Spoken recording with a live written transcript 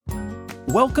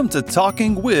Welcome to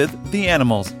Talking with the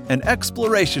Animals, an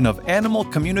exploration of animal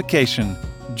communication.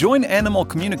 Join animal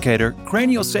communicator,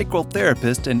 craniosacral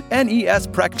therapist, and NES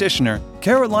practitioner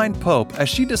Caroline Pope as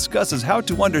she discusses how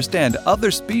to understand other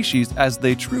species as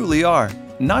they truly are,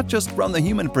 not just from the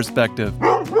human perspective.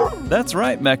 That's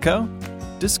right, Mecco.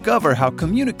 Discover how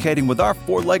communicating with our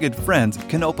four-legged friends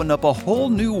can open up a whole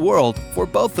new world for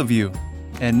both of you.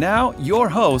 And now, your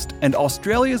host and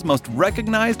Australia's most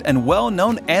recognized and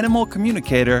well-known animal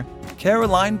communicator,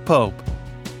 Caroline Pope.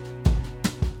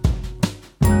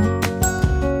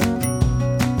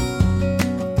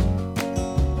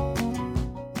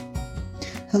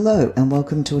 Hello and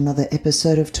welcome to another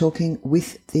episode of Talking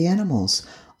with the Animals.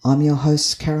 I'm your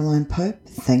host, Caroline Pope.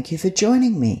 Thank you for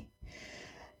joining me.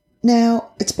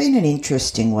 Now, it's been an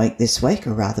interesting week this week,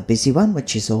 a rather busy one,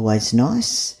 which is always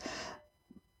nice.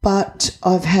 But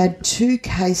I've had two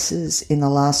cases in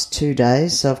the last 2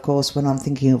 days. So, of course, when I'm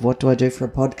thinking of what do I do for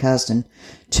a podcast and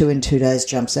 2 in 2 days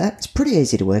jumps out, it's pretty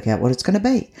easy to work out what it's going to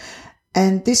be.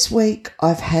 And this week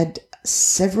I've had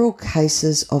several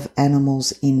cases of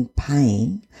animals in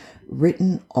pain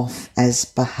written off as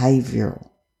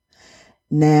behavioural.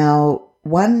 Now,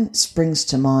 one springs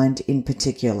to mind in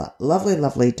particular. Lovely,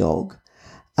 lovely dog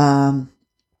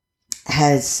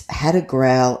has had a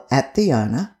growl at the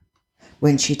owner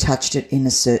when she touched it in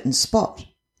a certain spot.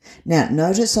 Now,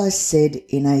 notice I said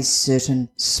in a certain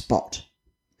spot,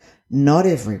 not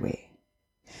everywhere.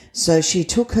 So she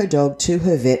took her dog to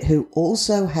her vet, who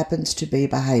also happens to be a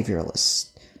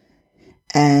behaviouralist,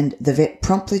 and the vet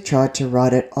promptly tried to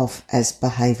write it off as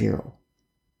behavioural.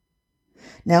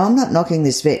 Now, I'm not knocking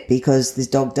this vet because this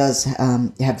dog does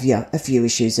have a few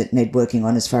issues that need working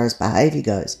on as far as behaviour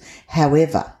goes.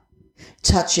 However,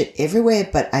 touch it everywhere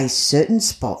but a certain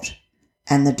spot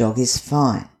and the dog is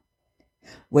fine.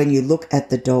 When you look at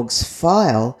the dog's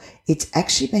file, it's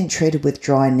actually been treated with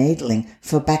dry needling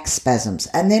for back spasms.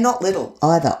 And they're not little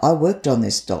either. I worked on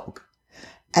this dog.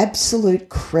 Absolute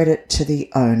credit to the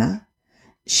owner.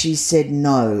 She said,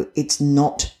 no, it's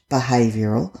not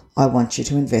behavioural. I want you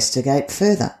to investigate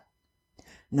further.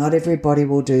 Not everybody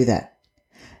will do that.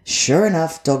 Sure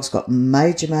enough, dog's got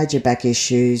major back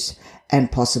issues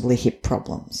and possibly hip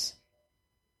problems.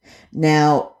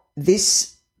 Now,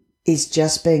 this is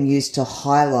just being used to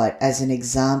highlight as an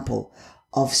example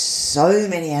of so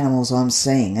many animals I'm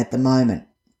seeing at the moment.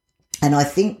 And I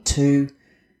think too,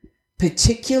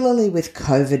 particularly with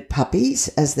COVID puppies,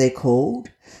 as they're called,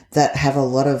 that have a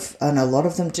lot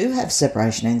of them do have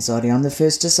separation anxiety. I'm the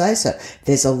first to say so.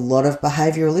 There's a lot of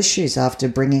behavioural issues after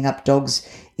bringing up dogs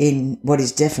in what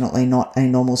is definitely not a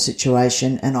normal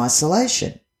situation and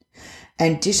isolation.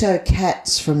 And ditto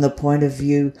cats from the point of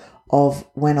view of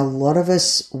when a lot of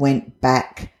us went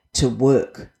back to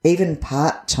work, even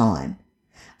part-time,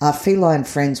 our feline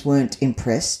friends weren't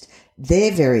impressed.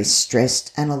 They're very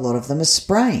stressed and a lot of them are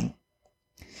spraying.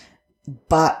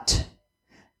 But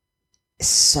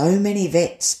so many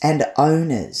vets and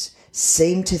owners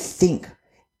seem to think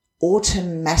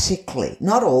automatically,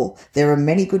 not all, there are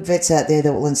many good vets out there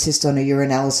that will insist on a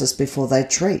urinalysis before they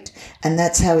treat, and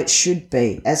that's how it should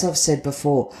be. As I've said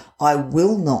before, I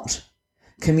will not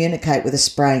communicate with a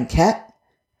spraying cat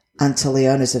until the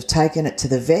owners have taken it to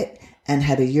the vet and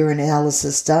had a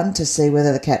urinalysis done to see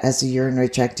whether the cat has a urinary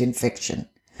tract infection.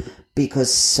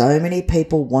 Because so many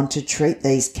people want to treat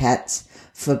these cats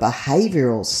for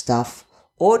behavioural stuff,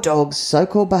 or dogs,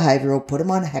 so-called behavioural, put them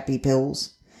on happy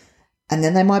pills, and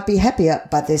then they might be happier,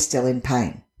 but they're still in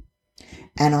pain.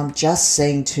 And I'm just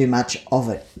seeing too much of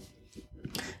it.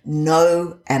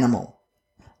 No animal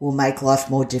will make life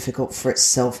more difficult for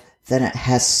itself than it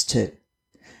has to.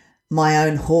 My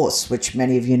own horse, which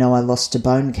many of you know I lost to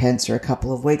bone cancer a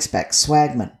couple of weeks back,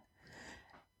 Swagman.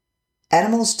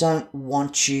 Animals don't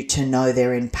want you to know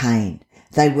they're in pain.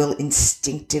 They will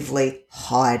instinctively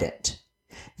hide it.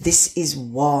 This is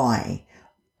why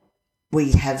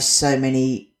we have so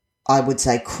many, I would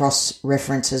say,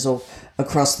 cross-references or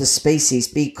across the species,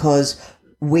 because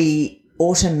we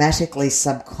automatically,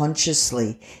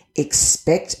 subconsciously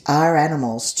expect our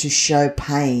animals to show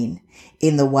pain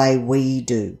in the way we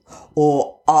do.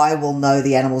 Or I will know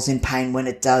the animal's in pain when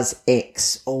it does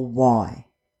X or Y.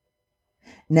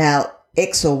 Now,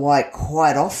 X or Y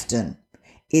quite often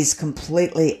is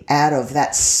completely out of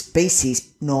that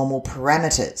species' normal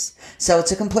parameters. So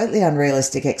it's a completely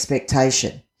unrealistic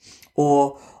expectation.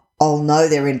 Or I'll know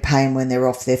they're in pain when they're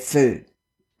off their food.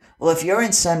 Well, if you're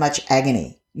in so much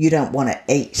agony, you don't want to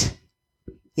eat.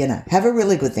 Have a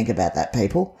really good think about that,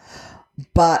 people.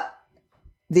 But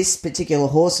this particular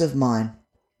horse of mine,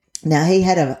 now he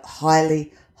had a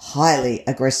highly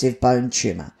aggressive bone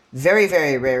tumour. Very,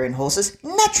 very rare in horses.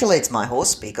 Naturally, it's my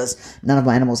horse because none of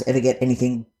my animals ever get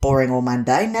anything boring or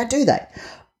mundane, now do they?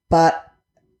 But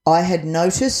I had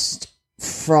noticed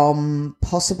from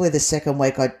possibly the second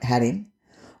week I had him,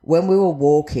 when we were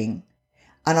walking,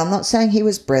 and I'm not saying he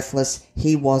was breathless,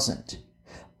 he wasn't,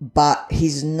 but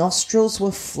his nostrils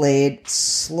were flared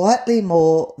slightly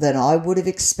more than I would have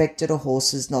expected a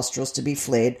horse's nostrils to be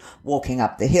flared walking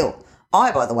up the hill.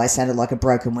 I, by the way, sounded like a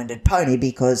broken-winded pony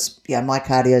because, my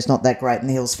cardio is not that great and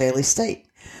the hill's fairly steep.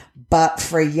 But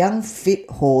for a young, fit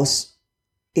horse,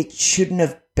 it shouldn't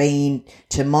have been,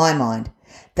 to my mind.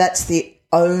 That's the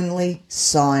only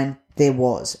sign there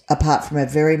was, apart from a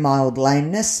very mild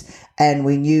lameness, and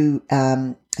we knew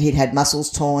he'd had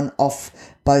muscles torn off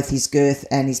both his girth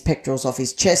and his pectorals off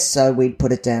his chest, so we'd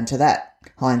put it down to that,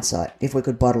 hindsight, if we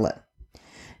could bottle it.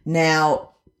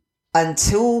 Now,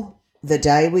 until the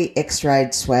day we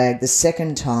x-rayed Swag the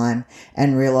second time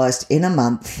and realised in a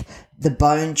month the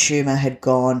bone tumour had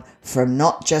gone from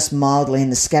not just mildly in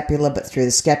the scapula, but through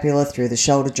the scapula, through the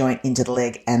shoulder joint, into the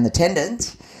leg and the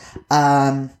tendons,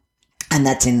 and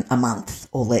that's in a month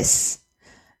or less.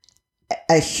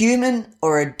 A human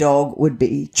or a dog would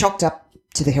be chocked up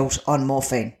to the hilt on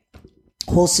morphine.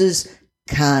 Horses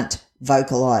can't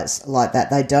vocalise like that.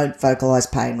 They don't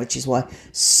vocalise pain, which is why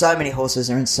so many horses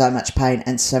are in so much pain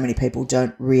and so many people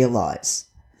don't realise.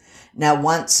 Now,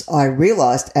 once I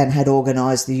realised and had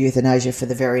organised the euthanasia for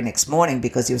the very next morning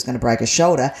because he was going to break a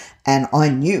shoulder and I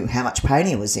knew how much pain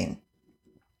he was in,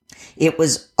 it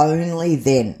was only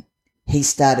then he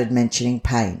started mentioning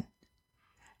pain,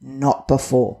 not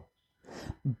before.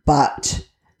 But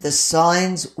the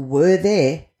signs were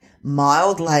there: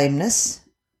 mild lameness,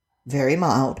 very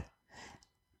mild,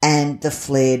 and the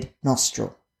flared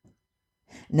nostril.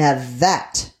 Now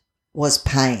that was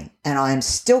pain, and I am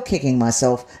still kicking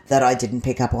myself that I didn't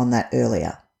pick up on that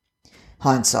earlier.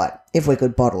 Hindsight, if we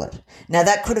could bottle it. Now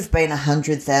that could have been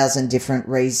 100,000 different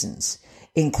reasons,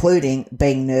 including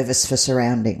being nervous for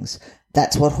surroundings.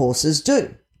 That's what horses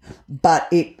do. But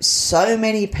so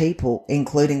many people,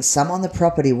 including some on the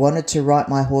property, wanted to write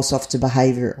my horse off to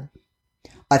behavioural.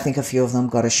 I think a few of them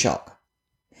got a shock.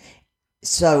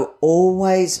 So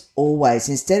always,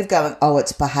 instead of going, oh,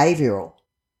 it's behavioural,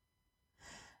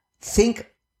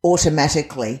 think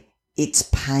automatically it's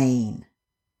pain.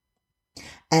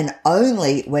 And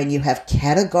only when you have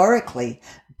categorically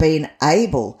been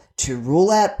able to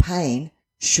rule out pain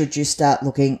should you start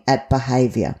looking at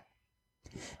behaviour.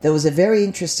 There was a very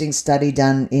interesting study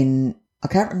done in, I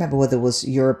can't remember whether it was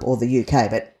Europe or the UK,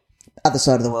 but other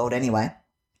side of the world anyway,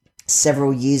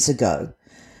 several years ago,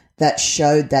 that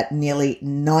showed that nearly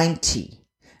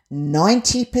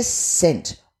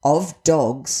 90% of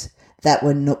dogs that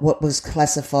were what was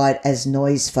classified as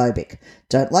noise phobic,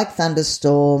 don't like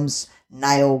thunderstorms,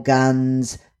 nail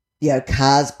guns,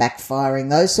 cars backfiring,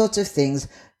 those sorts of things,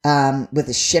 with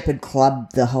the Shepherd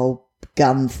Club, the whole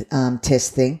gun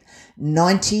test thing.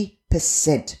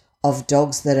 90% of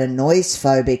dogs that are noise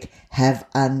phobic have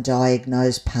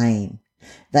undiagnosed pain.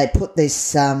 They put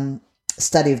this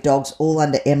study of dogs all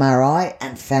under MRI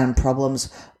and found problems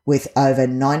with over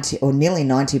 90 or nearly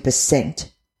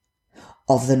 90%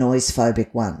 of the noise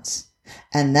phobic ones.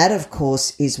 And that, of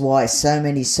course, is why so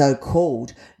many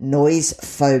so-called noise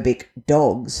phobic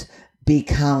dogs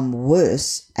become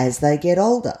worse as they get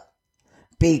older,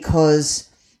 because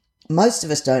most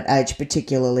of us don't age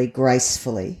particularly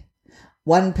gracefully.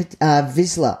 One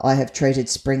Vizsla I have treated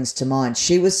springs to mind.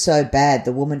 She was so bad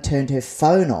the woman turned her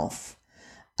phone off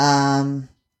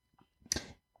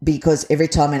because every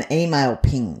time an email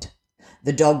pinged,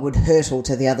 the dog would hurtle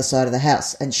to the other side of the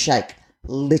house and shake,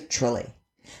 literally.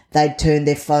 They'd turn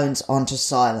their phones onto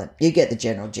silent. You get the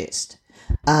general gist.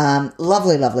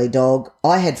 Lovely, lovely dog.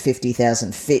 I had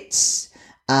 50,000 fits.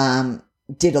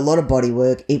 Did a lot of body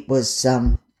work. It was...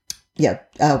 I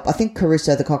think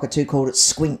Caruso the cockatoo called it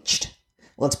squinched.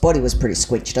 Well, its body was pretty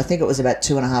squinched. I think it was about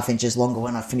 2.5 inches longer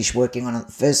when I finished working on it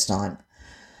the first time.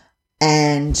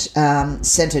 And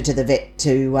sent her to the vet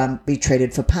to be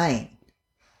treated for pain.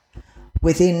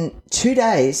 Within 2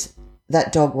 days,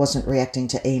 that dog wasn't reacting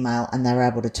to email and they were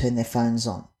able to turn their phones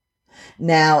on.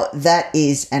 Now, that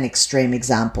is an extreme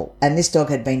example. And this dog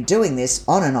had been doing this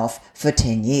on and off for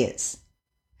 10 years.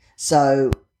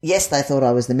 So... yes, they thought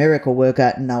I was the miracle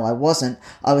worker. No, I wasn't.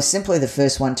 I was simply the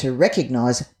first one to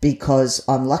recognise, because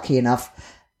I'm lucky enough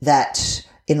that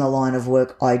in the line of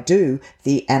work I do,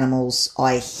 the animals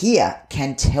I hear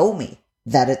can tell me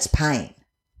that it's pain.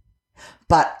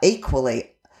 But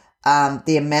equally,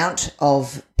 the amount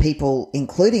of people,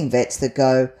 including vets, that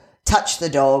go, touch the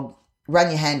dog, run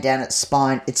your hand down its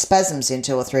spine, it spasms in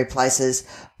 2 or 3 places,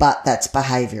 but that's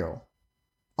behavioural.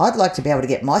 I'd like to be able to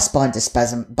get my spine to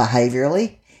spasm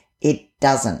behaviourally. It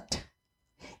doesn't.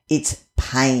 It's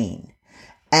pain.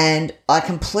 And I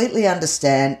completely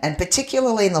understand, and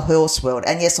particularly in the horse world,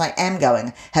 and yes, I am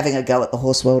having a go at the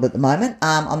horse world at the moment.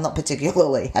 I'm not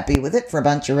particularly happy with it for a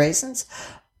bunch of reasons,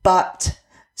 but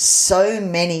so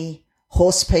many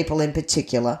horse people in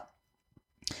particular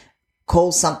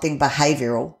call something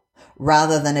behavioural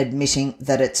rather than admitting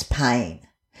that it's pain.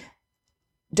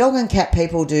 Dog and cat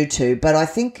people do too, but I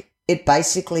think it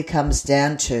basically comes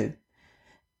down to,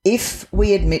 if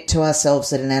we admit to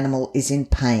ourselves that an animal is in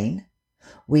pain,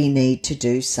 we need to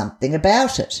do something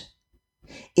about it.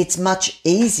 It's much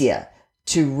easier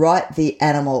to write the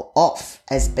animal off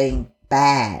as being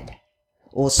bad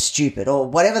or stupid or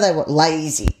whatever they want.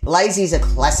 Lazy. Lazy is a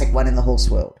classic one in the horse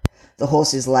world. The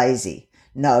horse is lazy.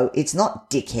 No, it's not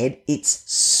dickhead. It's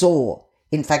sore.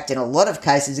 In fact, in a lot of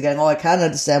cases, you're going, I can't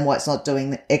understand why it's not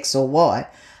doing X or Y.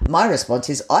 My response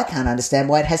is, I can't understand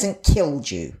why it hasn't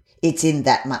killed you. It's in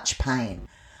that much pain.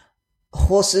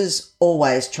 Horses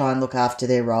always try and look after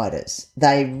their riders.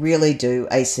 They really do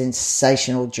a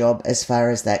sensational job as far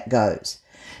as that goes.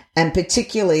 And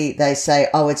particularly they say,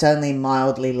 it's only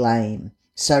mildly lame,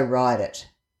 so ride it.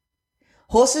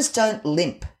 Horses don't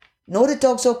limp, nor do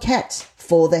dogs or cats,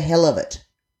 for the hell of it.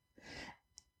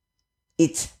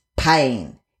 It's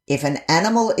pain. If an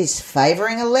animal is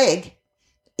favouring a leg,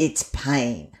 it's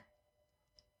pain.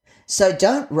 So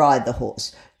don't ride the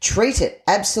horse. Treat it.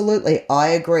 Absolutely. I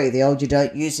agree. The old, you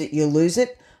don't use it, you lose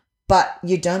it, but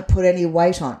you don't put any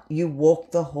weight on. You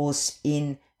walk the horse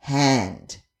in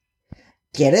hand.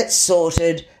 Get it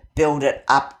sorted, build it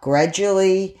up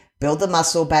gradually, build the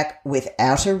muscle back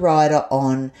without a rider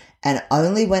on, and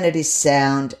only when it is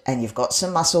sound and you've got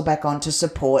some muscle back on to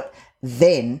support,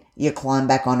 then you climb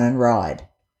back on and ride.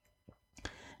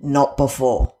 Not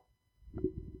before.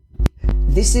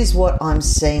 This is what I'm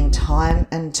seeing time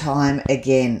and time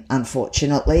again,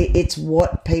 unfortunately. It's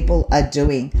what people are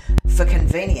doing for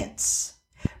convenience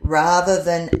rather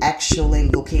than actually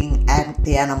looking at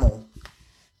the animal.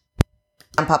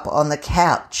 Jump up on the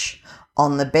couch,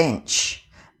 on the bench.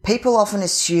 People often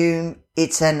assume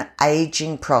it's an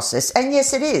aging process, and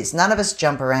yes, it is. None of us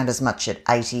jump around as much at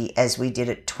 80 as we did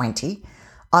at 20.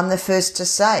 I'm the first to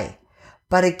say.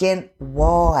 But again,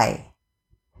 why?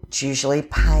 It's usually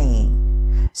pain.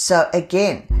 So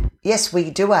again, yes, we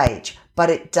do age, but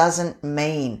it doesn't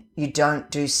mean you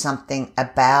don't do something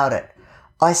about it.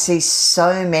 I see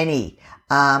so many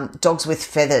dogs with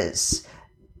feathers.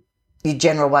 Your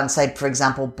general ones, say, for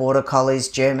example, Border Collies,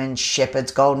 German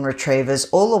Shepherds, Golden Retrievers,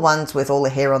 all the ones with all the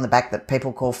hair on the back that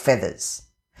people call feathers.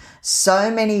 So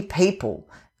many people,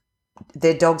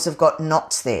 their dogs have got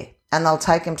knots there, and they'll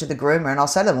take them to the groomer, and I'll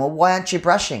say to them, well, why aren't you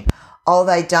brushing? Oh,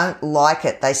 they don't like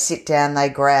it. They sit down, they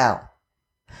growl.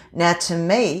 Now, to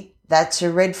me, that's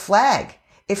a red flag.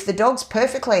 If the dog's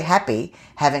perfectly happy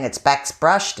having its back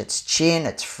brushed, its chin,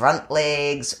 its front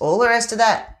legs, all the rest of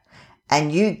that,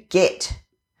 and you get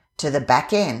to the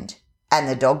back end and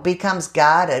the dog becomes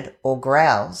guarded or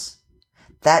growls,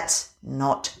 that's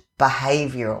not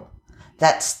behavioural.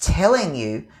 That's telling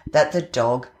you that the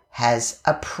dog has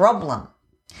a problem.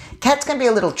 Cats can be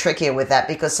a little trickier with that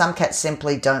because some cats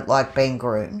simply don't like being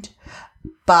groomed.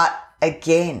 But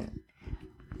again,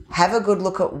 have a good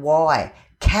look at why.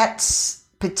 Cats,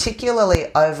 particularly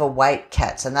overweight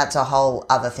cats, and that's a whole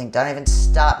other thing. Don't even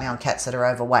start me on cats that are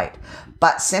overweight.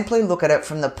 But simply look at it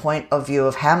from the point of view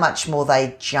of how much more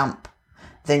they jump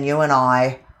than you and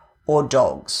I or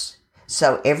dogs.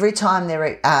 So every time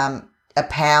they're a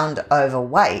pound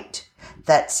overweight,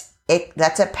 that's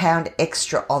a pound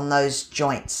extra on those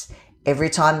joints. Every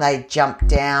time they jump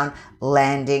down,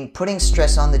 landing, putting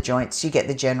stress on the joints, you get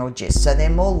the general gist. So they're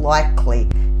more likely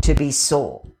to be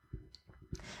sore.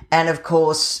 And of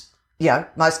course,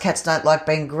 most cats don't like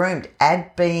being groomed.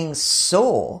 Add being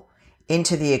sore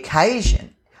into the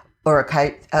occasion, or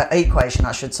equation,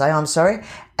 I should say,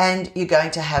 and you're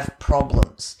going to have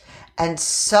problems. And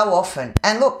so often,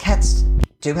 and look, cats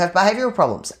do have behavioural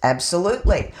problems,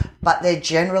 absolutely, but they're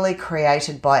generally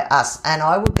created by us. And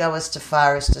I would go as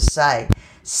far as to say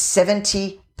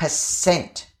 70%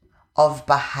 of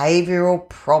behavioural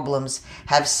problems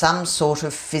have some sort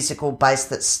of physical base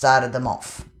that started them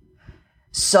off.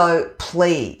 So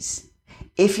please,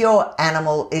 if your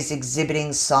animal is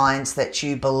exhibiting signs that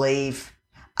you believe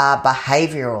are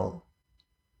behavioural,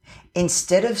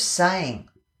 instead of saying,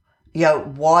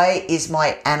 why is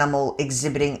my animal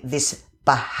exhibiting this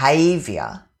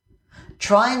behaviour,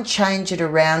 try and change it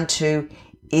around to,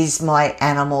 is my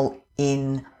animal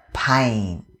in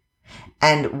pain?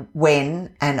 And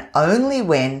when, and only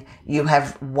when, you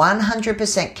have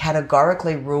 100%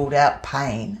 categorically ruled out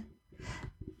pain,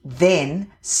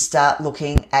 then start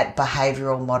looking at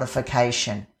behavioural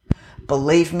modification.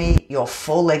 Believe me, your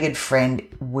four-legged friend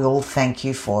will thank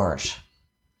you for it.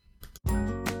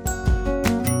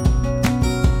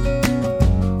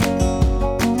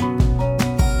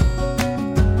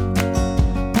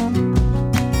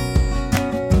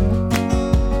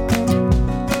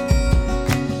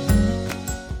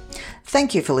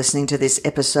 Thank you for listening to this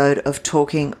episode of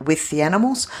Talking with the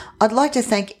Animals. I'd like to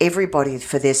thank everybody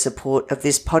for their support of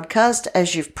this podcast.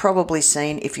 As you've probably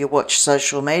seen if you watch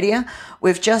social media,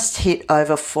 we've just hit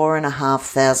over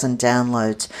 4,500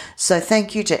 downloads. So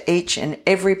thank you to each and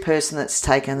every person that's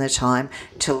taken the time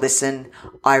to listen.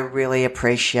 I really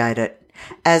appreciate it.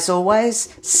 As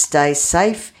always, stay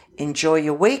safe, enjoy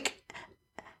your week,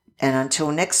 and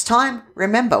until next time,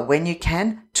 remember, when you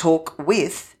can, talk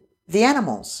with the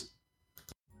animals.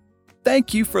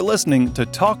 Thank you for listening to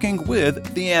Talking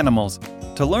with the Animals.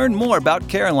 To learn more about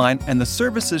Caroline and the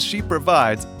services she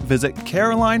provides, visit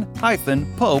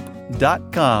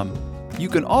caroline-pope.com. You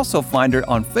can also find her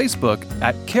on Facebook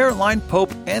at Caroline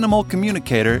Pope Animal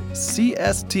Communicator,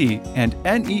 CST, and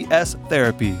NES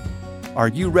Therapy. Are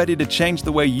you ready to change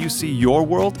the way you see your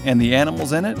world and the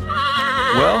animals in it?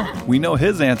 Well, we know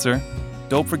his answer.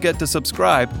 Don't forget to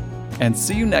subscribe, and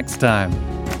see you next time.